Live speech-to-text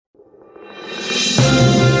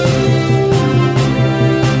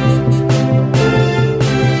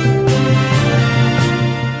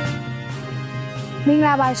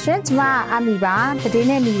ရှင်ကျမအာမီပါတည်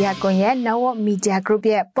င်းနဲ့မီဒီယာကွန်ရဲ့ Now Media Group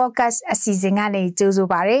ရဲ့ podcast အစီအစဉ်ကနေကြိုးဆို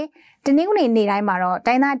ပါရစေ။ဒီနေ့ကနေနေ့တိုင်းမှာတော့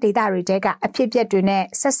တိုင်းသားဒေသတွေတဲကအဖြစ်အပျက်တွေနဲ့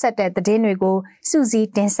ဆက်ဆက်တဲ့သတင်းတွေကိုစုစည်း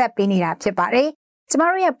တင်ဆက်ပေးနေတာဖြစ်ပါတယ်။ကျ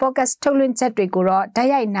မတို့ရဲ့ podcast ထုတ်လွှင့်ချက်တွေကိုတော့ဓာတ်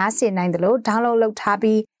ရိုက်နားဆင်နိုင်တယ်လို့ download လုပ်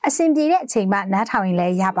ထားပြီးအဆင်ပြေတဲ့အချိန်မှနားထောင်ရင်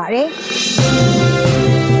လည်းရပါတယ်။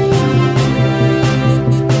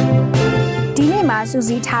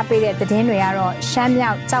စူးစီးထားပေးတဲ့သတင်းတွေကတော့ရှ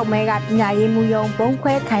မ်းမြောက်ကြောက်မဲကပညာရေးမှုယုံ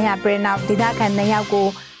ဘုံခွဲခံရပြီးနောက်ဒေသခံ2ယောက်ကို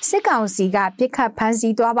စစ်ကောင်စီကပြစ်ခတ်ဖမ်း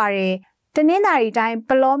ဆီးသွားပါတယ်။တနင်္သာရီတို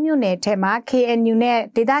င်းပလောမြို့နယ်ထဲမှာ KNU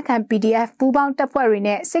နဲ့ဒေသခံ PDF ပူးပေါင်းတပ်ဖွဲ့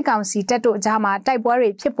တွေနဲ့စစ်ကောင်စီတပ်တို့အကြားမှာတိုက်ပွဲတွေ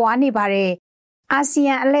ဖြစ်ပွားနေပါတယ်။အာဆီ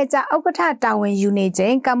ယံအလှည့်ကျဥက္ကဋ္ဌတာဝန်ယူနေ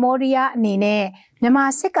ချိန်ကမ္ဘောဒီးယားအနေ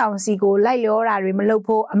နဲ့မြန်မာစစ်ကောင်စီကိုလိုက်လျောတာတွေ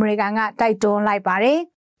မလုပ်ဖို့အမေရိကန်ကတိုက်တွန်းလိုက်ပါတယ်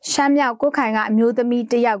။ရှမ်းမြောက်ကိုခိုင်ကအမျိုးသမီး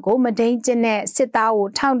တစ်ယောက်ကိုမဒိန်ကျင့်တဲ့စစ်သား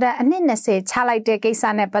ကိုထောင်ဒဏ်အနှစ်20ချလိုက်တဲ့ကိစ္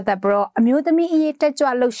စနဲ့ပတ်သက်ပြီးအမျိုးသမီးအရေးတက်ကြွ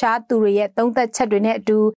လှုပ်ရှားသူတွေရဲ့သုံးသပ်ချက်တွေနဲ့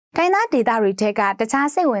အတူတိုင်းသားဒေသတွေထက်က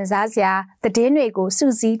တခြားစိတ်ဝင်စားစရာသတင်းတွေ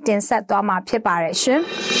ကိုစုစည်းတင်ဆက်သွားမှာဖြစ်ပါတယ်ရှင်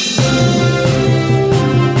။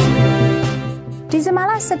ဒီ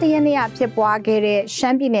ဇင်ဘာလ17ရက်နေ့ကဖြစ်ပွားခဲ့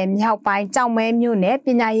တဲ့ရှမ်းပြည်နယ်မြောက်ပိုင်းကြောက်မဲမြို့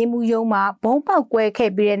နယ်ပညာရေးမှုရုံးမှာဘုံပေါက်ကွဲ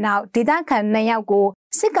ခဲ့ပြီးတဲ့နောက်ဒေသခံ2ယောက်ကို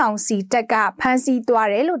စစ်ကောင်စီတပ်ကဖမ်း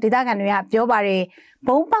ဆီးသွားတယ်လို့ဒေသခံတွေကပြောပါတယ်။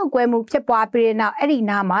ဘုံပေါက်ကွဲမှုဖြစ်ပွားပြီးတဲ့နောက်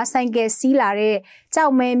အဲ့ဒီနားမှာဆိုင်ကယ်စီးလာ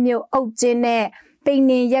တဲ့ကြောက်မဲမြို့အုပ်ကျင်းနဲ့ပိန်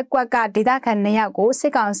နေရက်ကွက်ကဒေသခံ2ယောက်ကို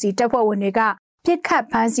စစ်ကောင်စီတပ်ဖွဲ့ဝင်တွေကပြစ်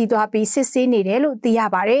ခတ်ဖမ်းဆီးသွားပြီးစစ်ဆေးနေတယ်လို့သိရ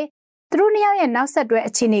ပါတယ်။သူတို့2ယောက်ရဲ့နောက်ဆက်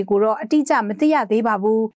တွဲအခြေအနေကိုတော့အတိအကျမသိရသေးပါ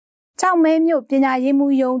ဘူး။ကြောက်မဲမြို့ပညာရေးမှု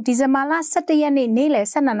ယုံဒီဇင်ဘာလ17ရက်နေ့နေ့လယ်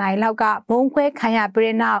12နာရီလောက်ကဘုံခွဲခံ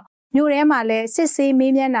ရပြီးတဲ့နောက်မြို့ထဲမှာလည်းစစ်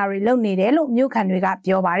ဆေးမေးမြန်းတာတွေလုပ်နေတယ်လို့မြို့ခံတွေက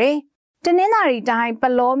ပြောပါတယ်။တနင်္သာရီတိုင်းပ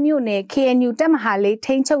လောမြို့နယ် KNU တပ်မဟာ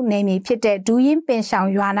လေးထိန်းချုပ်နယ်မြေဖြစ်တဲ့ဒူးရင်ပင်ဆောင်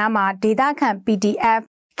ရွာနာမှာဒေသခံ PDF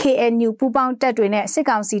KNU ပူးပေါင်းတပ်တွေနဲ့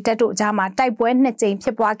စစ်ကောင်စီတပ်တို့ကြားမှာတိုက်ပွဲ2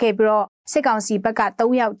ကြိမ်ဖြစ်ပွားခဲ့ပြီးတော့စစ်ကောင်စီဘက်က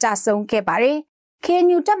3ယောက်ကြာဆုံးခဲ့ပါတယ်။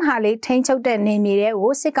 KNU တပ်မဟာလေးထိန်းချုပ်တဲ့နယ်မြေတွေကို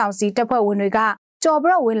စစ်ကောင်စီတပ်ဖွဲ့ဝင်တွေကကြော်ဘ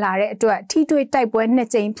ရော့ဝင်လာတဲ့အတွက်ထိတွေ့တိုက်ပွဲ2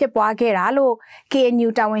ကြိမ်ဖြစ်ပွားခဲ့တာလို့ KNU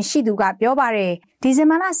တာဝန်ရှိသူကပြောပါတယ်။ဒီ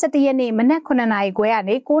ဇင်ဘာလ17ရက်နေ့မနက်9နာရီခွဲက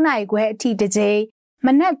နေ9နာရီခွဲအထိတစ်ကြိမ်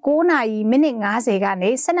မနက်9နာရီမိနစ်50ကနေ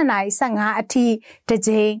12နာရီ15အထိတစ်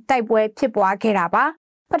ကြိမ်တိုက်ပွဲဖြစ်ပွားခဲ့တာပါ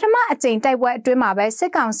။ပထမအကြိမ်တိုက်ပွဲအတွင်းမှာပဲ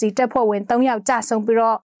စစ်ကောင်စီတပ်ဖွဲ့ဝင်3ယောက်ကြာဆုံးပြီး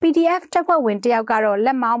တော့ PDF တပ်ဖွဲ့ဝင်1ယောက်ကတော့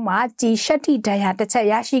လက်မောင်းမှာကြီးရှက်ထိဒဏ်ရာတစ်ချက်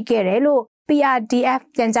ရရှိခဲ့တယ်လို့ PRDF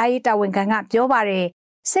ပြန်ကြားရေးတာဝန်ခံကပြောပါတယ်။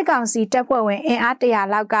စစ်ကောင်စီတပ်ဖွဲ့ဝင်အင်အား100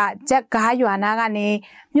လောက်ကဂျက်ကားရွာနာ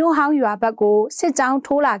ကနေမြို့ဟောင်းရွာဘက်ကိုစစ်ကြော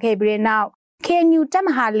င်းထိုးလာခဲ့ပြီးတဲ့နောက် KNU တပ်မ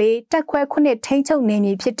ဟာလေးတပ်ခွဲ9ထိန်းချုပ်နေ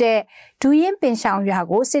မည်ဖြစ်တဲ့ဒူးရင်ပင်ဆောင်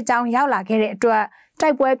ရွာကိုစစ်ကြောင်းရောက်လာခဲ့တဲ့အတွက်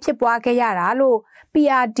တိုက်ပွဲဖြစ်ပွားခဲ့ရတာလို့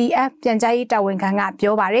PRDF ပြန်ကြားရေးတာဝန်ခံ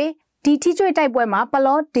ကပြောပါတယ်။ဒီထိတွေ့တိုက်ပွဲမှာပ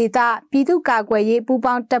လောဒေသပြည်သူ့ကာကွယ်ရေး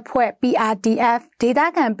ပူးပေါင်းတပ်ဖွဲ့ PRDF ဒေ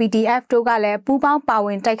သခံ PDF တို့ကလည်းပူးပေါင်းပါ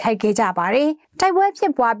ဝင်တိုက်ခိုက်ခဲ့ကြပါတယ်။တိုက်ပွဲဖြ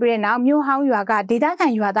စ်ပွားပြီးတဲ့နောက်မြို့ဟောင်းရွာကဒေသခံ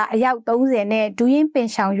ရွာသားအယောက်30နဲ့ဒူးရင်ပင်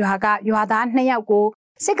ဆောင်ရွာကရွာသား2ယောက်ကို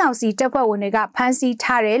စစ်ကောင်စီတပ်ဖွဲ့ဝင်တွေကဖမ်း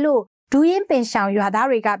ဆီးထားတယ်လို့ဒူးရင်ပင်ဆောင်ရွာ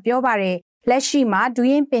သားတွေကပြောပါတယ်။လက်ရှိမှာဒူး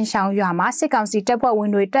ရင်ပင်ဆောင်ရွာမှာစစ်ကောင်စီတပ်ဖွဲ့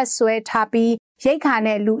ဝင်တွေတပ်ဆွဲ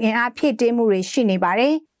ထားပြီးရိတ်ခါနဲ့လူအင်အားဖြည့်တင်းမှုတွေရှိနေပါ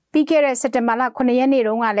တယ်။ပြီးခဲ့တဲ့စက်တင်ဘာလ9ရက်နေ့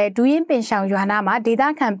တုန်းကလည်းဒူးရင်ပင်ဆောင်ရွာနာမှာဒေ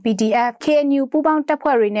သခံ PDF KNU ပူးပေါင်းတပ်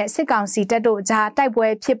ဖွဲ့တွေနဲ့စစ်ကောင်စီတပ်တို့ကြားတိုက်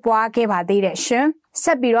ပွဲဖြစ်ပွားခဲ့ပါသေးတယ်ရှင်။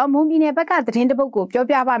ဆက်ပြီးတော့မွန်ပြည်နယ်ဘက်ကသတင်းတပုတ်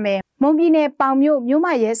ကိုပြောပြပါမယ်။မွန်ပြည်နယ်ပေါင်မြို့မြို့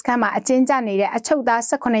မရဲစခန်းမှာအကျဉ်းကျနေတဲ့အချုပ်သား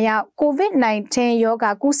18ယောက် COVID-19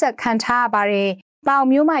 ရောဂါကူးစက်ခံထားရပါတယ်။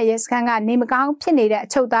ပေါင်မြို့မရဲစခန်းကနေမကောင်းဖြစ်နေတဲ့အ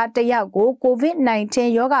ချုပ်သားတစ်ယောက်ကို COVID-19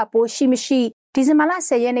 ရောဂါပိုးရှိမရှိဒီဇင်ဘာလ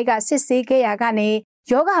10ရက်နေ့ကစစ်ဆေးခဲ့ရာ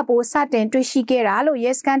ကနေယောဂပိုးစတင်တွေ့ရှိ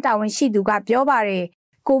ခဲ့တာလို့ရဲစခန်းတာဝန်ရှိသူကပြောပါတယ်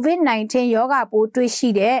။ COVID-19 ယောဂပိုးတွေ့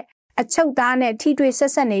ရှိတဲ့အချုပ်သားနဲ့ထိတွေ့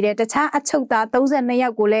ဆက်ဆက်နေတဲ့တခြားအချုပ်သား32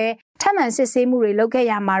ယောက်ကိုလည်းထပ်မံစစ်ဆေးမှုတွေလုပ်ခဲ့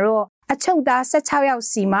ရမှာတော့အချုပ်သား16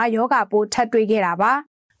ယောက်စီမှာယောဂပိုးထပ်တွေ့ခဲ့တာပါ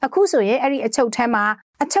။အခုဆိုရင်အဲ့ဒီအချုပ်ထဲ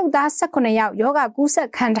မှာအချုပ်သား18ယောက်ယောဂကူး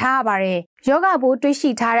စက်ခံထားရပါတယ်။ယောဂပိုးတွေ့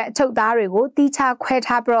ရှိထားတဲ့အချုပ်သားတွေကိုတီးခြားခွဲ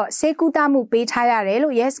ထားပြီးတော့ဆေးကုသမှုပေးထားရတယ်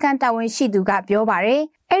လို့ရဲစခန်းတာဝန်ရှိသူကပြောပါတယ်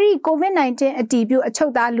။အဲ့ဒီ COVID-19 အတည်ပြုအ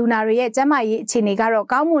ချုပ်သားလူနာတွေရဲ့ကျန်းမာရေးအခြေအနေကတော့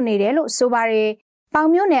ကောင်းမွန်နေတယ်လို့ဆိုပါတယ်။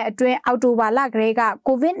ပေါင်မြို့နယ်အတွင်းအောက်တိုဘာလကတည်းက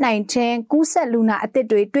COVID-19 ကူးစက်လူနာအသစ်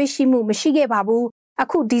တွေတွေ့ရှိမှုမရှိခဲ့ပါဘူး။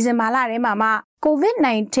အခုဒီဇင်ဘာလထဲမှာမှ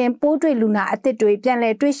COVID-19 ပိုးတွေ့လူနာအသစ်တွေပြန်လ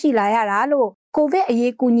ည်တွေ့ရှိလာရတာလို့ကိုဗစ်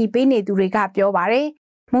အရေးကူညီပေးနေသူတွေကပြောပါတယ်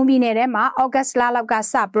။မွန်ပြည်နယ်ထဲမှာဩဂတ်လလောက်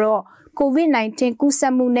ကစပြီးတော့ COVID-19 ကူးစ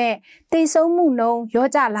က်မှုနဲ့သေဆုံးမှုနှုန်းလျော့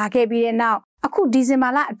ကျလာခဲ့ပြီးတဲ့နောက်အခုဒီ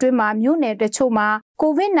ဇင်ဘာလအတွင်းမှာမြို့နယ်တချို့မှာ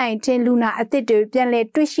COVID-19 လူနာအသစ်တွေပြန်လည်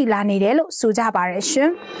တွေ့ရှိလာနေတယ်လို့ဆိုကြပါရရှင်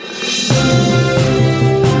။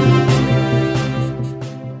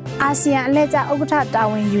 အာဆီယံအလှည့်ကျဥက္ကဋ္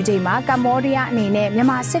ဌတာဝန်ယူချိန်မှာကမ္ဘောဒီးယားအနေနဲ့မြန်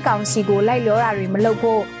မာစစ်ကောင်စီကိုလိုက်လျောတာတွေမလုပ်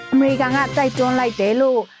ဖို့အမေရိကန်ကတိုက်တွန်းလိုက်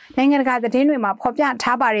တယ်လို့နိုင်ငံတကာသတင်းတွေမှာဖော်ပြ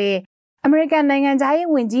ထားပါတယ်။အမေရိကန်နိုင်ငံသား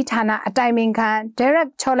ရေးဝန်ကြီးဌာနအတိုင်ပင်ခံ Derek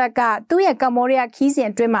Chollet ကသူ့ရဲ့ကမ္ဘောဒီးယားခီး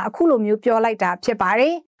စဉ်အတွင်းမှာအခုလိုမျိုးပြောလိုက်တာဖြစ်ပါ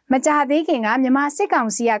တယ်။မကြာသေးခင်ကမြန်မာစစ်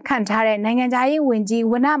ကောင်စီကခန့်ထားတဲ့နိုင်ငံသားရေးဝန်ကြီး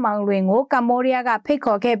ဝနမောင်လွင်ကိုကမ္ဘောဒီးယား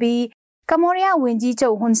ကဖိတ်ခေါ်ခဲ့ပြီးကမ္ဘောဒီးယားဝန်ကြီးချု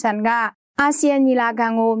ပ်ဟွန်ဆန်ကအာဆီယံညီလာခံ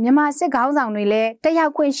ကိုမြန်မာစစ်ခေါင်းဆောင်တွေလည်းတက်ရော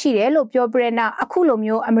က်ခွင့်ရှိတယ်လို့ပြောပြတဲ့နောက်အခု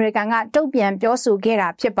လိုမျိုးအမေရိကန်ကတုံ့ပြန်ပြောဆို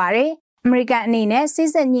ခဲ့တာဖြစ်ပါတယ်။အမေရိကန်အနေနဲ့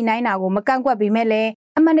စစ်စစ်ညှိနှိုင်းတာကိုမကန့်ကွက်ပေမဲ့လ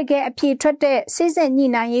ည်းအမှန်တကယ်အပြေထွက်တဲ့စစ်စစ်ညှိ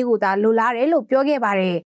နှိုင်းရေးကိုသာလိုလားတယ်လို့ပြော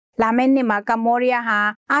ခဲ့ပါတယ်။လာမယ့်နှစ်မှာကမ္ဘောဒီး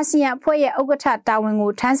ယားဟာအာဆီယံအဖွဲ့ရဲ့ဥက္ကဋ္ဌတာ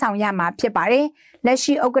ဝန်ကိုထမ်းဆောင်ရမှာဖြစ်ပါတယ်။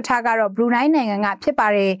လက်ရှိဥက္ကဋ္ဌကတော့ဘရူနိုင်းနိုင်ငံ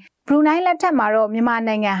ကဖြစ်ပါတယ်။ဘရူနိုင်းလက်ထက်မှာတော့မြန်မာ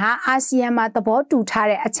နိုင်ငံဟာအာဆီယံမှာသဘောတူ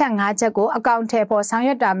ထားတဲ့အချက်၅ချက်ကိုအကောင့်ထဲပေါ်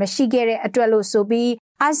ဆောင်ရွက်တာမရှိခဲ့တဲ့အတွက်လို့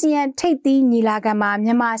ဆိုပြီးအာဆီယံထိပ်သီးညီလာခံ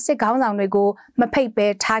မှာမြန်မာစစ်ခေါင်းဆောင်တွေကိုမဖိတ်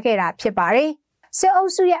ပဲထားခဲ့တာဖြစ်ပါတယ်။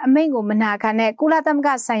စစ်အုပ်စုရဲ့အမိန့်ကိုမနာခံတဲ့ကုလသမဂ္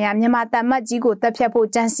ဂဆိုင်ရာမြန်မာတပ်မတ်ကြီးကိုတပ်ဖြတ်ဖို့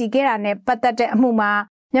ကြံစည်ခဲ့တာနဲ့ပတ်သက်တဲ့အမှုမှာ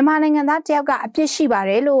မြန်မာနိုင်ငံသားတယောက်ကအပြစ်ရှိပါတ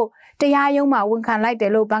ယ်လို့တရားရုံးမှာဝန်ခံလိုက်တယ်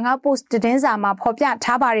လို့ဘန်ကောက်ပို့စ်သတင်းစာမှာဖော်ပြ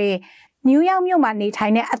ထားပါတယ်။နယူးယောက်မြို့မှာနေထို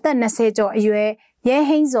င်တဲ့အသက်20ကျော်အရွယ်ရဲ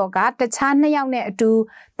ဟိန်းစော်ကတခြား2ယောက်နဲ့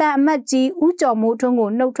အတူတန်အမတ်ကြီးဦးကျော်မိုးထွန်း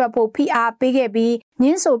ကိုနှုတ်ထွက်ဖို့ဖိအားပေး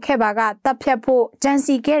ခဲ့ပြီးညှင်းဆိုခဲ့ပါကတပ်ဖြတ်ဖို့ကြံစ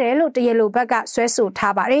ည်ခဲ့တယ်လို့တရားလိုဘက်ကဆွဲ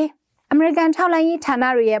ဆိုထားပါတယ်။အမေရိကန်ထောက်လှမ်းရေးဌာန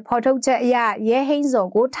တွေရဲ့ဖော်ထုတ်ချက်အရရဲဟိ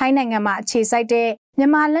န်းစော်ကိုထိုင်းနိုင်ငံမှာအခြေစိုက်တဲ့မြန်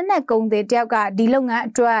မာလက်နက်ကုန်သည်တယောက်ကဒီလုပ်ငန်း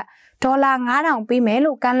အတွက်ဒေါ်လာ9000ပေးမယ်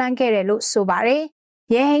လို့ကမ်းလှမ်းခဲ့တယ်လို့ဆိုပါတယ်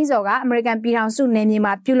။ရဲဟိန်းစော်ကအမေရိကန်ပြည်ထောင်စုနယ်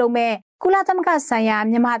မြေမှာပြုလုပ်မဲ့ကုလသမဂ္ဂ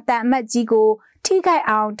ဆိုင်ရာမြန်မာတန်အမတ်ကြီးကိုထိခိုက်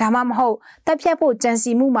အောင်ဒါမှမဟုတ်တပ်ဖြတ်ဖို့ကြံ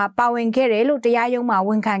စည်မှုမှာပါဝင်ခဲ့တယ်လို့တရားရုံးမှာဝ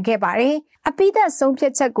န်ခံခဲ့ပါတယ်။အပိသက်ဆုံးဖြ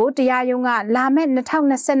တ်ချက်ကိုတရားရုံးကလာမယ့်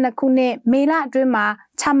2022ခုနှစ်မေလအတွင်းမှာ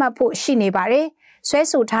ချမှတ်ဖို့ရှိနေပါတယ်။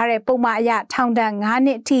ဆွဲဆိုထားတဲ့ပုံမှန်အရထောင်ဒဏ်9နှ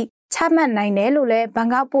စ်အထိချမှတ်နိုင်တယ်လို့လည်းဘန်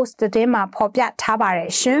ကောက်ပို့စ်သတင်းမှာဖော်ပြထားပါ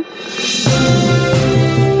တယ်ရှင်။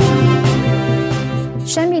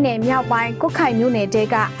ရှမ်းပြည်နယ်မြောက်ပိုင်းကုတ်ခိုင်မြို့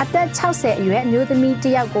နယ်တဲကအသက်60အရွယ်အမျိုးသမီးတ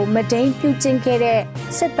စ်ယောက်ကိုမဒိန်းပြုကျင့်ခဲ့တဲ့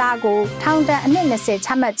စစ်သားကိုထောင်ဒဏ်အနှစ်20ချ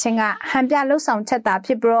မှတ်ခြင်းကဟန်ပြလှုပ်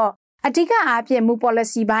ဆောင်ချက်တာဖြစ်ပြီးအဓိကအားဖြင့်မူ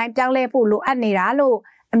policy ပိုင်းပြောင်းလဲဖို့လို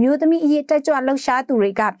အပ်နေတာလို့အမျိုးသမီးအရေးတက်ကြွလှုပ်ရှားသူ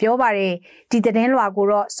တွေကပြောပါတယ်ဒီသတင်းလွှာ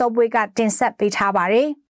ကိုတော့စောပွေးကတင်ဆက်ပေးထားပါတယ်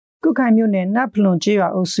ကုတ်ခိုင်မြို့နယ်နတ်ဖလွန်ကျေးရွာ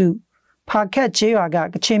အုပ်စုဖာခက်ကျေးရွာ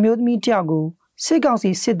ကကချင်မျိုးသမီးတစ်ယောက်ကိုစစ်ကောင်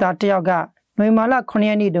စီစစ်သားတစ်ယောက်ကနိုဝင်ဘာလ9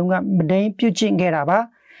ရက်နေ့တုန်းကမဒိန်းပြုကျင့်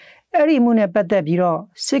ခဲ့တာပါအဲ့ဒီမှုနဲ့ပတ်သက်ပြီးတော့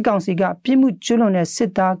စစ်ကောင်စီကပြစ်မှုကျူးလွန်တဲ့စ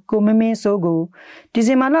စ်သားကိုမင်းစိုးကိုဒီဇ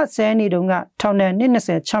င်ဘာလ10ရက်နေ့တုန်းကထောင်ဒဏ်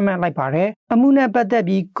20ချမှတ်လိုက်ပါတယ်အမှုနဲ့ပတ်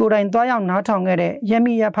သက်ပြီးကိုယ်တိုင်သွားရောက်နားထောင်ခဲ့တဲ့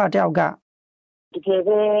ရမီရဖတယောက်ကတကယ်ပဲ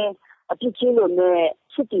အပြစ်ကျူးလွန်တဲ့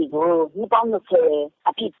စစ်တီကို2020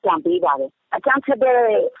အပြစ်ပြန်ပေးပါတယ်အကြမ်းဖက်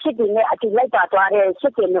တဲ့စစ်တီနဲ့အတူလိုက်ပါသွားတဲ့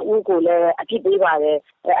စစ်တီနဲ့ဦးကိုလည်းအပြစ်ပေးပါတယ်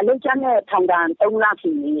အလုံးချမ်းတဲ့ထောင်ဒဏ်3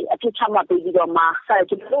လစီအပြစ်ချမှတ်ပြီးတော့မှ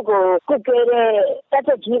ကျွန်တော်ကိုကုတ်ကဲတဲ့တပ်ချ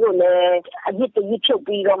က်ကြီးကိုလည်းအပြစ်တကြီးဖြုတ်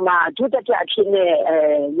ပြီးတော့မှဒုတက်ကြအဖြစ်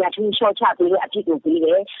နဲ့ရထူးလျှော့ချပြီးတဲ့အပြစ်ကိုပေးတ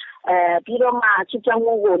ယ်ပြီးတော့မှစစ်ကြောင်း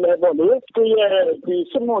မှုကိုလည်းပေါ့လေသူ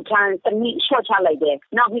ရဲ့ဒီစစ်မှုထမ်းတနည်းလျှော့ချလိုက်တယ်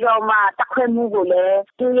နောက်ပြီးတော့မှတခွဲမှုကိုလ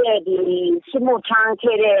ည်းသူရဲ့ဒီစစ်မှုထမ်း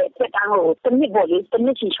ခဲ့တဲ့စစ်တမ်းကိုတနည်းပေါ့လေတ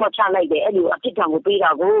နည်းစီလျှော့ချလိုက်တယ်အဲ့လိုအပြစ်ဒဏ်ကိုပေးတာ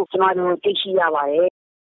ကိုကျွန်တော်တို့သိရှိရပါ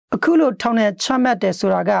တယ်အခုလိုထောင်နဲ့ချမှတ်တယ်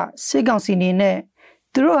ဆိုတာကစစ်ကောင်စီနေ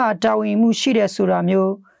နဲ့သူတို့ဟာတာဝန်မှုရှိတယ်ဆိုတာ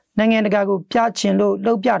မျိုးနိုင်ငံတကာကိုပြချင်လို့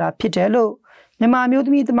လှုပ်ပြတာဖြစ်တယ်လို့မြန်မာမျိုးသ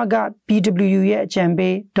မီးသမဂ္ဂ BWU ရဲ့အ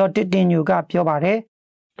ကြံပေးဒေါက်တာတင်ညိုကပြောပါ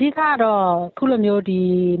တယ်ဒီကတော့ခုလိုမျိုး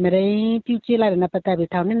ဒီမရင်းပြုတ်ကျလိုက်တဲ့ပတ်သက်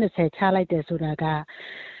ပြီးထောင်20ချလိုက်တယ်ဆိုတာက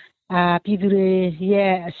ပြည်သူ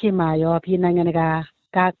တွေရဲ့အရှိမရောပြည်နိုင်ငံတကာ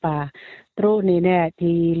ကပါသူတို့အနေ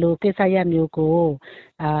နဲ့ဒီလိုကိစ္စရပ်မျိုးကို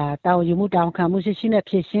တောင်းယူမှုတောင်းခံမှုရှိနဲ့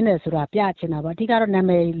ဖြည့်ရှင်းတယ်ဆိုတာပြချင်တာပေါ့အဓိကတော့နာ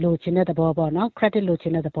မည်လိုချင်တဲ့သဘောပေါ့နော် credit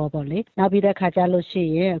လိုချင်တဲ့သဘောပေါ့လေနောက်ပြီးတဲ့ခါကျလို့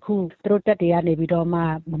ရှိရင်အခုသူတို့တက်တွေကနေပြီးတော့မှ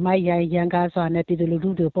မမိုက်ရန်ကားစွာနဲ့ပြည်သူလူထု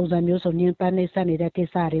တွေပုံစံမျိုးဆိုညင်ပန်းနေဆက်နေ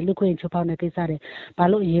တဲ့ကိစ္စတွေလူခွင့်ချိုးဖောက်တဲ့ကိစ္စ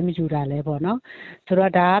တွေဘာလို့အရေးမယူတာလဲပေါ့နော်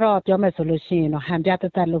ဆိုတော့ဒါကတော့ပြောမယ်ဆိုလို့ရှိရင်တော့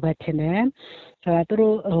ဟန်ပြသက်လို့ပဲထင်တယ်သူ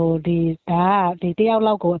တို့ဒီတယောက်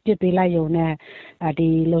လောက်ကိုအပြစ်ပေးလိုက်ရုံ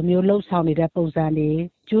နဲ့ဒီလိုမျိုးလှုပ်ဆောင်နေတဲ့ပုံစံတွေ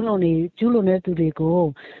ကျူးလွန်တဲ့သူတွေ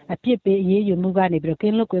ကိုအပြစ်ပေးအရေးယူမှုကနေပြီးတော့က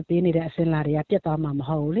င်းလွတ်ခွင့်ပေးနေတဲ့အစဉ်လာတွေကပြတ်သွားမှာမ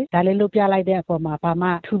ဟုတ်ဘူးလေဒါလေးလို့ပြလိုက်တဲ့အပေါ်မှာဘာမှ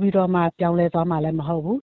ထူပြီးတော့မှပြောင်းလဲသွားမှာလည်း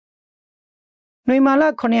မဟုတ်ဘူးနိုဝင်ဘာလ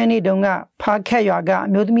9ရက်နေ့တုန်းကဖားခက်ရွာက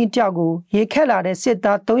အမျိုးသမီးတယောက်ကိုရေခက်လာတဲ့စစ်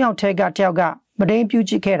သား3ယောက်ထဲကတယောက်ကမဒိန်းပြု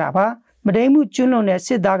ကျစ်ခဲ့တာပါမဒိန်းမှုကျူးလွန်တဲ့စ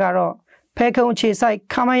စ်သားကတော့ဖဲခုံခြေ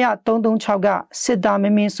ဆိုင်ခမရ336ကစစ်သားမ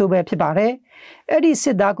င်းဆိုပဲဖြစ်ပါတယ်အဲ့ဒီ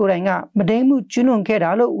စစ်သားကိုယ်တိုင်ကမဒိန်းမှုကျူးလွန်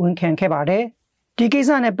ခဲ့တာလို့ဝန်ခံခဲ့ပါတယ်ဒီကိစ္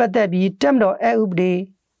စနဲ့ပတ်သက်ပြီးတပ်မတော်အဥ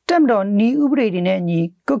ပဒေတ တက်မတော်နီဥပဒေတွေနဲ့အညီ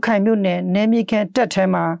ကုတ်ခိုင်မြို့နယ်နယ်မြေခံတပ်ထဲ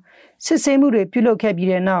မှာစစ်ဆေးမှုတွေပြုလုပ်ခဲ့ပြီး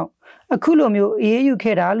တဲ့နောက်အခုလိုမျိုးအေးအေးယူ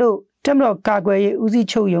ခဲ့တာလို့တက်မတော်ကာကွယ်ရေးဦးစီး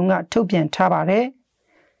ချုပ်ရုံးကထုတ်ပြန်ထားပါတယ်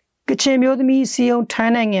။ကချင်မျိုးသမီးစီယုံထို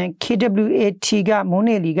င်းနိုင်ငံ KWAT ကမုန်း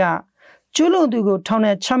နေလီကကျူးလွန်သူကိုထောင်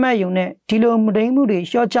နဲ့ချမှတ်ရုံနဲ့ဒီလိုမတိမ်မှုတွေ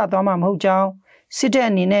လျှော့ချသွားမှာမဟုတ်ကြောင်းစစ်တပ်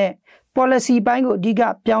အနေနဲ့ policy ပိုင်းကိုအဓိက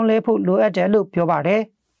ပြောင်းလဲဖို့လိုအပ်တယ်လို့ပြောပါတယ်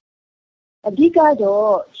။အဓိက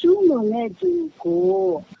တော့ကျူးလွန်တဲ့သူကို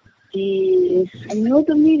ဒီအမျိုးသ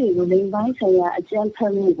မီးတွေကိုလိင်ပိုင်းဆိုင်ရာအကြမ်းဖ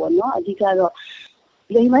က်မှုပေါ့နော်အဓိကတော့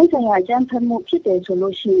လိင်ပိုင်းဆိုင်ရာအကြမ်းဖက်မှုဖြစ်တယ်ဆို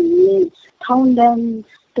လို့ရှိရင်ထောင်ဒဏ်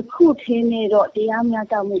တစ်ခုထင်းနေတော့တရားမျှ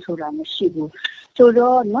တမှုဆိုတာမရှိဘူးဆို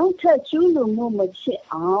တော့နောက်ထပ်ကျူးလွန်မှုမဖြစ်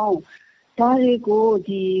အောင်ဒါတွေကို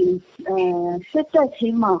ဒီစစ်တပ်ချ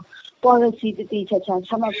င်းမှာ policy တတိချာချာ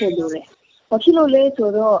ချမှတ်ဖို့လိုတယ်ဘာဖြစ်လို့လဲဆို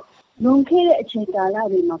တော့လွန်ခဲ့တဲ့အချိန်ကာလ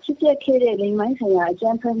တွေမှာဖြစ်ပျက်ခဲ့တဲ့လိင်ပိုင်းဆိုင်ရာအကြ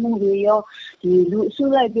မ်းဖက်မှုတွေရောဒီလူအစု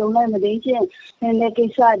လိုက်ပြုံလိုက်မသိချင်းတဲ့ကိ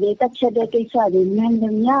စ္စတွေတက်ချက်တဲ့ကိစ္စတွေမှန်သ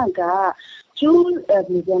မျှကကျူး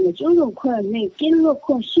လွန်ခွင့်နဲ့ကင်းလွတ်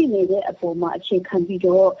ခွင့်ရှိနေတဲ့အပေါ်မှာအခြေခံပြီး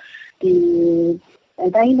တော့ဒီ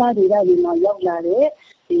တိုင်းသားတွေဒီမှာရောက်လာတဲ့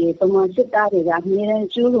ဒီပမာစစ်သားတွေကအများနဲ့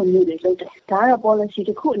ကျူးလွန်မှုတွေလုပ်တယ်ဒါက policy တ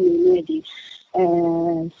စ်ခုအနေနဲ့ဒီ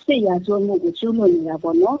စစ်ရာဇဝမှုကိုကျူးလွန်နေတာ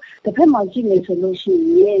ပေါ့နော်တစ်ဖက်မှာကြည့်နေဆိုလို့ရှိ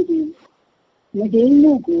ရင်ဒီမဒိန်း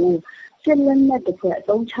မှုကိုစစ်လက်နက်တစ်ဖက်အ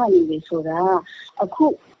သုံးချနေပြီဆိုတာအခု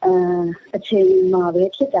အချိန်မှာပဲ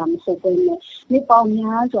ဖြစ်တာမဟုတ်ဘူးနဲ့ဒီပေါင်း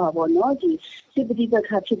များစွာပေါ့နော်ဒီစစ်ပဋိပက္ခ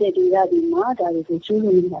ဖြစ်တဲ့ဒေသတွေမှာဒါတွေကိုကျူးလွ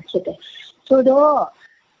န်နေတာဖြစ်တယ်ဆိုတော့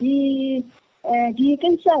ဒီကိ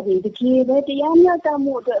စ္စတွေတကယ်ပဲတရားမျှတ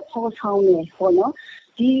မှုအတွက်ပေါ်ဆောင်နေပေါ့နော်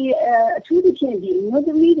ဒီအထူးသဖြင့်ဒီမျိုးသ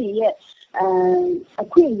မီးတွေရဲ့အ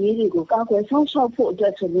ခွင့်အရေးတွေကိုကာကွယ်ဆောင်ရှောက်ဖို့အတွ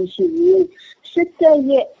က်ဆိုလို့ရှိရင်စစ်တပ်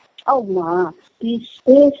ရဲ့အောက်မှာဒီ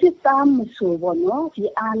စစ်သားမဆိုပေါ့နော်ဒီ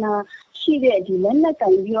အာဏာရှိတဲ့ဒီလက်နက်က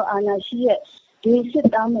င်ပြီးတော့အာဏာရှိတဲ့ဒီစစ်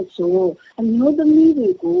သားမဆိုအမျိုးသမီးတွေ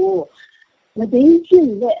ကိုမဒိန်းကျ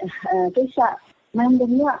င့်တဲ့ကိစ္စမှန်တ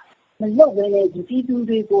ယ်များမလုပ်ဘဲနဲ့ဒီပြည်သူ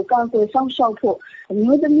တွေကိုကာကွယ်ဆောင်ရှောက်ဖို့အ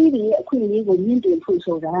မျိုးသမီးတွေရဲ့အခွင့်အရေးကိုမြင့်တင်ဖို့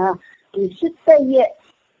ဆိုတာဒီစစ်တပ်ရဲ့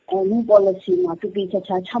new policy မှာပြပြချာ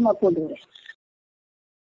ချာချမှတ်ဖို့လိုတယ်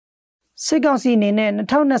စစ်ကောင်စီအနေနဲ့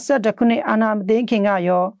2021ခုနှစ်အာဏာမသိမ်းခင်က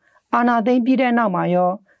ရောအာဏာသိမ်းပြီးတဲ့နောက်မှာ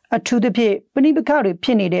ရောအထူးသဖြင့်ပဋိပက္ခတွေဖြ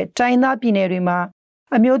စ်နေတဲ့တိုင်းသားပြည်နယ်တွေမှာ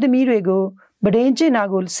အမျိုးသမီးတွေကိုဗဒင်းကျင့်တာ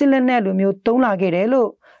ကိုစစ်လက်နက်လိုမျိုးတုံးလာခဲ့တယ်လို့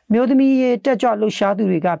မျိုးသမီးရေးတက်ကြွလှုပ်ရှားသူ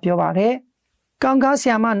တွေကပြောပါတယ်။ကောင်းကားဆ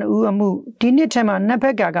ရာမ2ဦးအမှုဒီနှစ်ထဲမှာနက်ဖ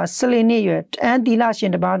က်က14နှစ်ရွယ်အန်တီလာရှ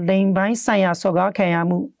င်တစ်ပါးလိန်ပိုင်းဆိုင်ရာစော်ကားခံရ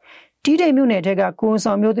မှုတီးတိမ်မြို့နယ်ထက်ကကိုယ်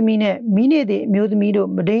ဆောင်မျိုးသမီးနဲ့မိနေသည့်မျိုးသမီးတို့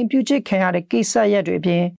မဒိန်ပြုချစ်ခံရတဲ့ကိစ္စရပ်တွေအ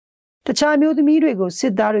ပြင်တခြားမျိုးသမီးတွေကိုစ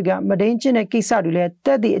စ်သားတွေကမဒိန်ကျင့်တဲ့ကိစ္စတွေလည်းတ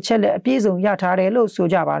က်သည့်အချက်လက်အပြည့်စုံရထားတယ်လို့ဆို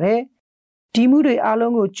ကြပါတယ်။ဒီမှုတွေအား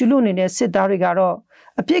လုံးကိုကျူးလွန်နေတဲ့စစ်သားတွေကတော့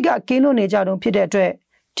အပြစ်ကကင်းလွတ်နေကြတုန်းဖြစ်တဲ့အတွက်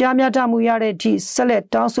ကြားများတမှုရတဲ့အထိဆက်လက်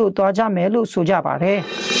တောင်းဆိုသွားကြမယ်လို့ဆိုကြပါတယ်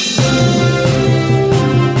။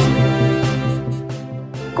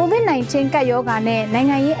 COVID-19 ကပ်ရောဂါနဲ့နိုင်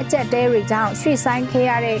ငံရေးအကျပ်တဲတွေကြောင့်ရွှေ့ဆိုင်းခဲ့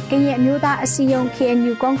ရတဲ့ကရင်အမျိုးသားအစည်းအရုံး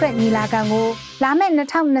KNU ကွန်ကရစ်ညီလာခံကိုလာမယ့်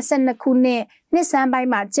2022ခုနှစ်နှစ်ဆန်းပိုင်း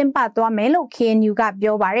မှာကျင်းပသွားမယ်လို့ KNU က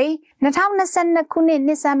ပြောပါတယ်။2022ခုနှစ်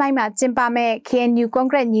နှစ်ဆန်းပိုင်းမှာကျင်းပမဲ့ KNU ကွန်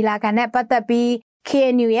ကရစ်ညီလာခံနဲ့ပတ်သက်ပြီး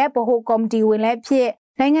KNU ရဲ့ဗဟိုကော်မတီဝင်လည်းဖြစ်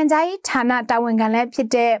နိုင်ငံခြားရေးဌာနတာဝန်ခံလည်းဖြစ်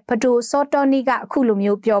တဲ့ဘဒိုစောတော်နီကအခုလို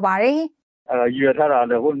မျိုးပြောပါတယ်။ရွေထားတာ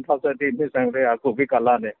လည်းဟို2021နှစ်ဆန်းကလေးကကိုဗစ်ကာလ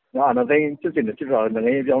နဲ့အာဏာသိမ်းဖြစ်စဉ်တွေဖြစ်သွားတယ်နိုင်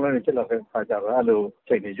ငံရေးပြောင်းလဲနေဖြစ်လာတဲ့အခါကျတော့အဲ့လို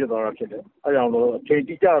ချိန်တွေဖြစ်သွားတာဖြစ်တယ်။အဲကြောင့်လို့အချိန်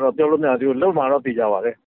တိကျတော့ပြောလို့မရသေးဘူးလုံမှာတော့သိကြပါတ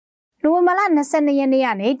ယ်။နိုဝင်ဘာလ22ရက်နေ့က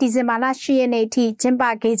နေဒီဇင်ဘာလ10ရက်နေ့အထိကျင်းပ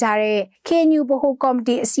ခဲ့ကြတဲ့ KNU ဗဟိုကော်မ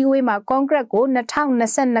တီအစည်းအဝေးမှာကွန်ကရစ်ကို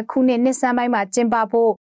2022ခုနှစ်နှစ်ဆန်းပိုင်းမှာကျင်းပ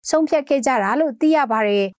ဖို့ဆုံးဖြတ်ခဲ့ကြတာလို့သိရပါ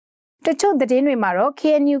တယ်။တချို့သတင်းတွေမှာတော့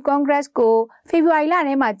KNU Congress ကိုဖေဖော်ဝါရီလ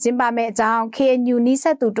ထဲမှာကျင်းပမယ့်အကြောင်း KNU နီးစ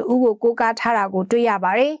ပ်သူတဦးကိုကိုးကားထားတာကိုတွေ့ရ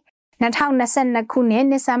ပါတယ်။2022ခုနှစ်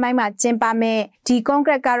နှစ်ဆန်းပိုင်းမှာကျင်းပမယ့်ဒီ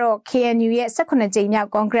Congress ကတော့ KNU ရဲ့18ကြိမ်မြောက်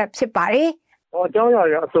Congress ဖြစ်ပါတယ်။အကြောင်းအ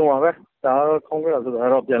ရာအစုံပါပဲ။ဒါတော့ Congress ဆိုတာ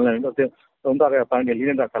တော့ပြန်လည်တော့သုံးသပ်တဲ့အပိုင်းတွေလေး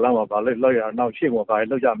နဲ့ကလာမှာပါလေလောက်ရအောင်ရှေ့မှာပါ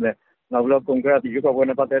လောက်ကြမလဲ။နောက်ပြီးတော့ Congress ဒီရွေးကောက်ပွဲ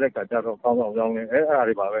နဲ့ပတ်သက်တဲ့ကကြတော့ကောင်းအောင်ကြောင်းလဲအဲ့အရာ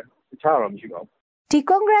တွေပါပဲ။တခြားတော့မရှိပါဘူး။ဒီ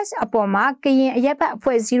Congress အပေါ်မှာကရင်အရက်ဘတ်အ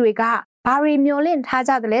ဖွဲ့အစည်းတွေကဘာတွေမျှော်လင့်ထား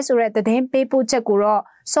ကြသလဲဆိုတဲ့သတင်းပေးပို့ချက်ကိုတော့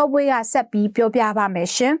စောပွေးကဆက်ပြီးပြောပြပါမယ်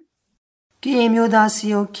ရှင်။ကရင်မျိုးသားစီ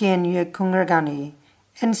ယုံ KNU ရဲ့ကွန်ဂရက်ကနေ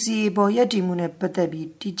NCA ပေါ်ရပ်တည်မှုနဲ့ပတ်သက်ပြီး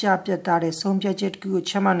တိကျပြတ်သားတဲ့ဆုံးဖြတ်ချက်တစ်ခုကို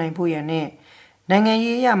ချမှတ်နိုင်ဖို့ရန်နဲ့နိုင်ငံ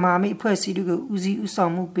ရေးအရမဟာမိတ်အဖွဲ့အစည်းတွေကိုဦးစီးဦးဆော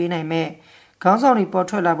င်မှုပေးနိုင်မဲ့ခေါင်းဆောင်တွေပေါ်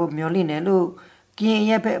ထွက်လာဖို့မျှော်လင့်တယ်လို့ကရင်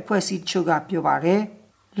ရဲ့ဘက်အဖွဲ့အစည်းချုပ်ကပြောပါတယ်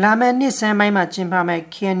။လာမယ့်နှစ်ဆန်းပိုင်းမှာကျင်းပမယ့်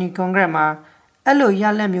KNU ကွန်ဂရက်မှာအဲ့လိုရ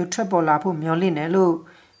လဒ်မျိုးထွက်ပေါ်လာဖို့မျှော်လင့်တယ်လို့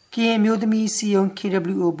ကရင်မျိုးသမီးစီယုံ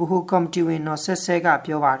KWO ဘဟုကော်မတီဝင်နော်ဆက်ဆဲက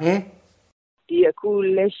ပြောပါတယ်ဒီအခု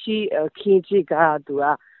လက်ရှိခင်းချစ်ကသူက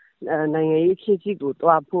နိုင်ငံရေးခင်းချစ်ကို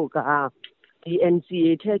တွားဖို့ကဒီ NCA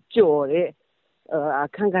ထက်ကျော်တဲ့အ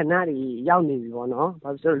ခန်းကဏ္ဍတွေရောက်နေပြီပေါ့နော်။ဘာ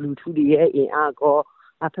လို့လဲဆိုတော့လူထုတွေရဲ့အင်အားကော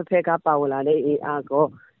အဖက်ဖက်ကပါဝင်လာတဲ့အင်အားကော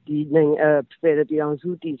ဒီဖက်ဒရယ်ပြည်အောင်စု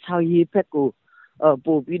တည်ဆောက်ရေးဘက်ကို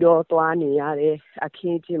ပို့ပြီးတော့တွားနေရတဲ့အခ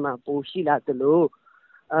င်းချစ်မှာပိုရှိလာသလို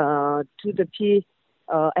သူတဖြည်း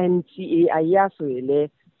NCA အရာဆိုရင်လေ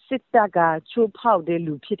စစ်တပ်ကချိုးဖောက်တဲ့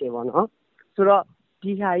လူဖြစ်တယ်ပေါ့နော်ဆိုတော့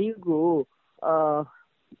ဒီဟာကြီးကို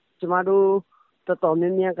ကျမတို့တော်တော်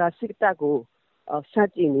များများကစစ်တပ်ကိုစ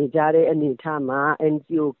တင်နေကြတဲ့အနေအထားမှာ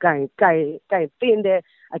NGO ကိုင်တင်တဲ့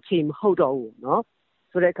အချိန်မဟုတ်တော့ဘူးเนาะ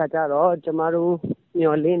ဆိုတဲ့အခါကျတော့ကျမတို့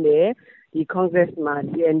မျှော်လင့်တယ်ဒီ Congress မှာ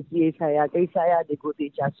ဒီ NGA ဆိုင်ရာကိစ္စရတွေကိုတေ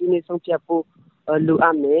ချာဆွေးနွေးဆုံးဖြတ်ဖို့လိုအ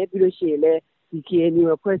ပ်မယ်ပြီးလို့ရှိရင်လည်းဒီ KNU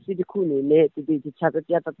အဖွဲ့အစည်းတစ်ခုအနေနဲ့ဒီချပြ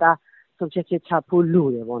ပြတဆုံးဖြတ်ချက်ချဖို့လို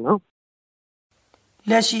တယ်ပေါ့နော်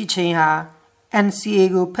လက်ရှိချိန်ဟာ NCA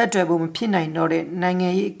ကိုဖက်တွယ်ဖို့မဖြစ်နိုင်တော့တဲ့နိုင်ငံ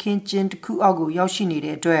ရေးအခင်းကျင်းတစ်ခုအောက်ကိုရောက်ရှိနေ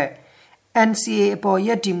တဲ့အတွက် NCA အပေါ်ရ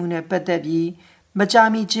ည်တည်မှုနဲ့ပတ်သက်ပြီးမကြာ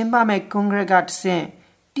မီကျင်းပမဲ့ကွန်ဂရက်ကတဆင့်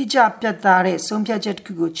တိကျပြတ်သားတဲ့ဆုံးဖြတ်ချက်တစ်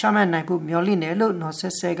ခုကိုချမှတ်နိုင်ဖို့မျှော်လင့်တယ်လို့နော်ဆ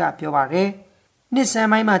က်ဆဲကပြောပါတယ်။နှစ်ဆန်း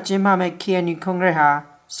ပိုင်းမှာကျင်းပမဲ့ KNU ကွန်ဂရက်ဟာ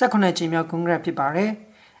18ကြိမ်မြောက်ကွန်ဂရက်ဖြစ်ပါတယ်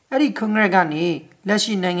။အဲ့ဒီကွန်ဂရက်ကနေလက်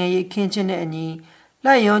ရှိနိုင်ငံရေးအခင်းကျင်းတဲ့အညီလ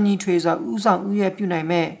က်ရောညီထွေစွာဥဆောင်ဥရပြုနိုင်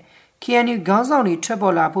မဲ့ KNU ခေါင်းဆောင်တွေထွက်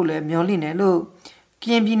ပေါ်လာဖို့လည်းမျှော်လင့်တယ်လို့က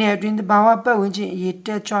ရင်ပြည်နယ်အတွင်းတဘာဝပတ်ဝန်းကျင်အရေးတ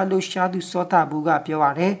က်ကြွလှုပ်ရှားသူစောတာဘူးကပြော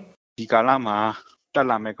ပါတယ်ဒီကာလမှာတက်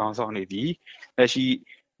လာမဲ့ခေါင်းဆောင်တွေဒီလက်ရှိ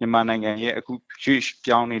မြန်မာနိုင်ငံရဲ့အခုရွှေ့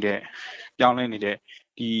ပြောင်းလဲနေတဲ့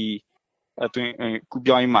ဒီအတွင်းခု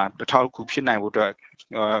ပြောင်းရေးမှာတစ်ထောက်ခုဖြစ်နိုင်ဖို့အတွက်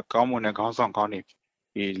ကောင်းမွန်တဲ့ခေါင်းဆောင်ကောင်းတွေ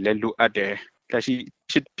လည်းလိုအပ်တယ်လက်ရှိ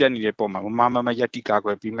ဖြစ်ပြနေတဲ့ပုံမှာမယက်တိကာကွ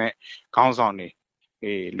ယ်ပြီးမဲ့ခေါင်းဆောင်တွေ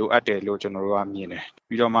လိုအပ်တယ်လို့ကျွန်တော်တို့ကမြင်တယ်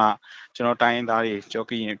ပြီးတော့မှကျွန်တော်တိုင်းရင်းသားတွေကြောက်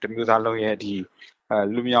ကရင်တမျိုးသားလုံးရဲ့ဒီ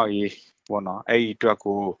လူမျိုးရေးပေါ့နော်အဲ့ဒီအတွက်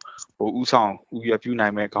ကိုဥဆောင်ဥရပြုနို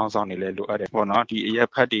င်မဲ့ခေါင်းဆောင်တွေလည်းလိုအပ်တယ်ပေါ့နော်ဒီအရက်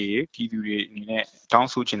ဖတ်တွေပြည်သူတွေအနေနဲ့တောင်း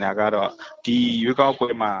ဆိုချင်တာကတော့ဒီရွေးကောက်ပွဲ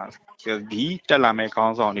မှာဒီတက်လာမဲ့ခေါ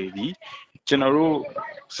င်းဆောင်တွေဒီကျွန်တော်တို့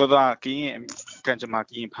စသကရင်ကံကြမ္မာ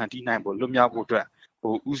ကရင်ဖန်တီးနိုင်ဖို့လွတ်မြောက်ဖို့အတွက်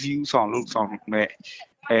ဦးစီးဥဆောင်လုပ်ဆောင်မဲ့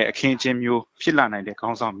အခင်းချင်းမျိုးဖြစ်လာနိုင်တဲ့ခေါ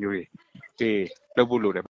င်းဆောင်မျိုးတွေလုပ်ဖို့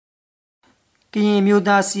လိုတယ်ကရင်မျိုး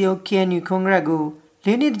သားစီယို KNU ကွန်ဂရက်ကို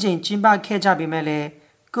၄နှစ်ကြိမ်ကျင်းပခဲ့ကြပေမဲ့လည်း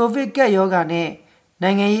ကိုဗစ်ကပ်ရောဂါနဲ့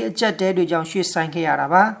နိုင်ငံရေးအကျပ်တဲတွေကြောင့်ရွှေ့ဆိုင်းခဲ့ရတာ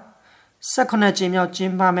ပါ18ကြိမ်မြောက်ကျ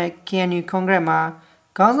င်းပမဲ့ KNU ကွန်ဂရက်မှာ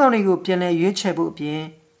ခေါင်းဆောင်တွေကိုပြန်လည်ရွေးချယ်ဖို့အပြင်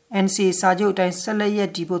NCA စာချုပ်အတိုင်းဆက်လက်ရည်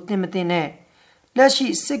တည်ဖို့သင့်မသင့်နဲ့လက်ရှိ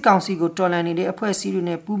စစ်ကောင်စီကိုတော်လှန်နေတဲ့အဖွဲ့အစည်းတွေ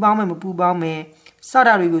နဲ့ပူးပေါင်းမယ်မပူးပေါင်းမယ်စ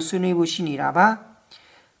တာတွေကိုဆွေးနွေးဖို့ရှိနေတာပါ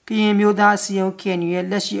ကရင်မျိုးသားစီယုံ KNU ရဲ့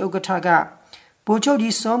လက်ရှိဥက္ကဋ္ဌကဗိုလ်ချုပ်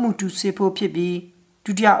ကြီးစောမှုတူစေဖို့ဖြစ်ပြီး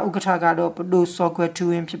ဒုတိယဥက္ကဋ္ဌကတော့ပဒိုစောကွယ်ထူ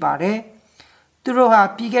ဝင်းဖြစ်ပါတယ်သူတို့ဟာ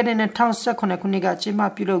ပြီးခဲ့တဲ့2018ခုနှစ်ကကျင်းပ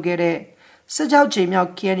ပြုလုပ်ခဲ့တဲ့16ကြိမ်မြောက်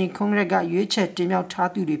KNU ကွန်ဂရက်ကရွေးချယ်တင်မြှောက်ထား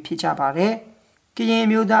သူတွေဖြစ်ကြပါတယ်ကရင်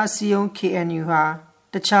မျိုးသားစီယုံ KNU ဟာ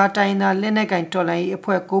တခြားတိုင်းသားလက်နက်ကင်တော်လှန်ရေးအ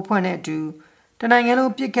ဖွဲ့9ဖွဲ့နဲ့အတူတနိုင်ငံ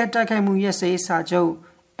လုံးပြစ်ခတ်တိုက်ခိုက်မှုရပ်စဲရေးစာချုပ်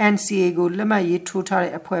NCA ကိုလက်မှတ်ရေးထိုးထား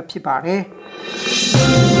တဲ့အဖွဲ့ဖြစ်ပါတယ်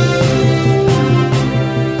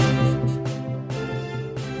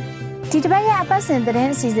ဒီတစ်ပတ်ရဲ့အပတ်စဉ်သတ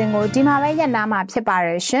င်းအစီအစဉ်ကိုဒီမှာပဲရပ်နားမှာဖြစ်ပါရ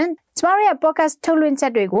ရှင်။ကျမတို့ရဲ့ podcast ထုတ်လွှင့်ချ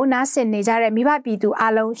က်တွေကိုနားဆင်နေကြတဲ့မိဘပြည်သူ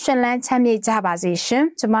အားလုံးရှင်လန်းချမ်းမြေ့ကြပါစေရှင်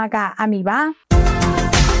။ကျမကအမီပါ။